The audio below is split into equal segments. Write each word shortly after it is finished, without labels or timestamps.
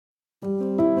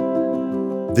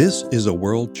This is a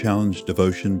World Challenge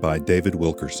devotion by David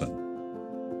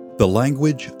Wilkerson. The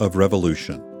Language of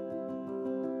Revolution.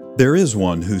 There is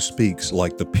one who speaks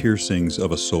like the piercings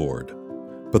of a sword,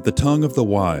 but the tongue of the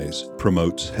wise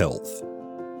promotes health.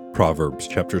 Proverbs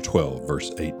chapter 12,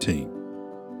 verse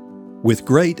 18. With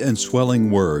great and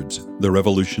swelling words, the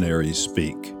revolutionaries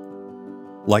speak.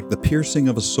 Like the piercing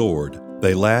of a sword,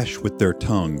 they lash with their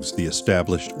tongues the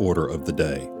established order of the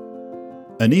day.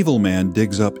 An evil man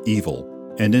digs up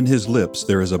evil, and in his lips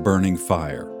there is a burning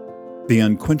fire, the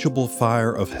unquenchable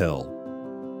fire of hell.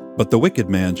 But the wicked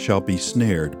man shall be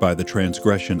snared by the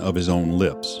transgression of his own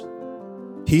lips.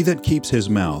 He that keeps his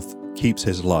mouth keeps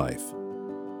his life,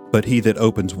 but he that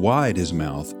opens wide his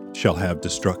mouth shall have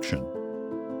destruction.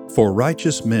 For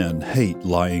righteous men hate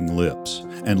lying lips,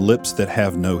 and lips that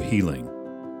have no healing.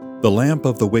 The lamp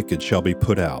of the wicked shall be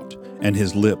put out, and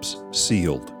his lips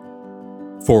sealed.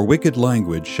 For wicked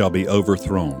language shall be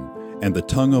overthrown, and the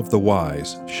tongue of the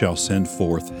wise shall send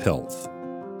forth health.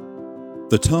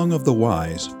 The tongue of the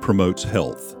wise promotes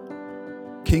health.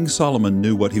 King Solomon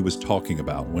knew what he was talking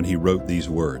about when he wrote these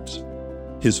words.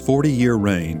 His 40-year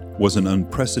reign was an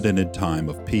unprecedented time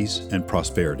of peace and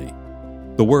prosperity.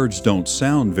 The words don't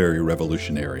sound very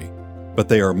revolutionary, but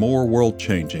they are more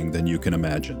world-changing than you can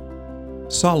imagine.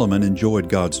 Solomon enjoyed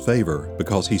God's favor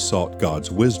because he sought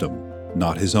God's wisdom,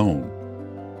 not his own.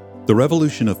 The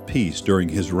revolution of peace during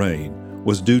his reign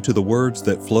was due to the words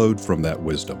that flowed from that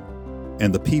wisdom,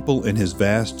 and the people in his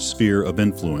vast sphere of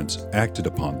influence acted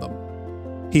upon them.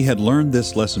 He had learned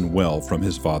this lesson well from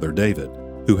his father David,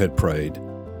 who had prayed,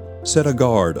 "Set a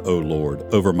guard, O Lord,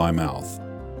 over my mouth.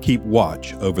 Keep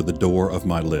watch over the door of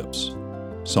my lips."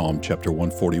 Psalm chapter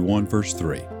 141, verse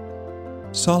 3.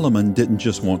 Solomon didn't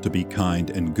just want to be kind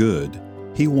and good,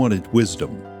 he wanted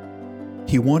wisdom.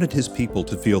 He wanted his people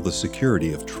to feel the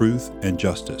security of truth and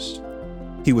justice.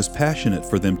 He was passionate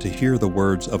for them to hear the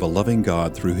words of a loving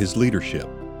God through his leadership,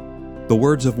 the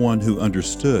words of one who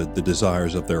understood the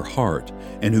desires of their heart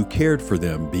and who cared for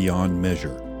them beyond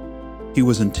measure. He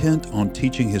was intent on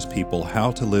teaching his people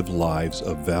how to live lives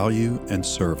of value and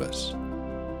service.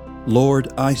 Lord,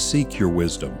 I seek your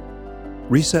wisdom.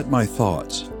 Reset my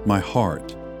thoughts, my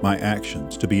heart, my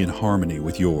actions to be in harmony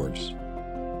with yours.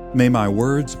 May my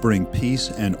words bring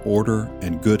peace and order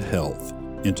and good health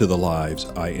into the lives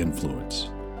I influence.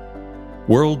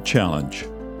 World Challenge: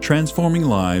 Transforming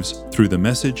Lives Through the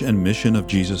Message and Mission of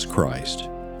Jesus Christ.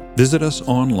 Visit us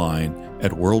online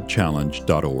at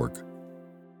worldchallenge.org.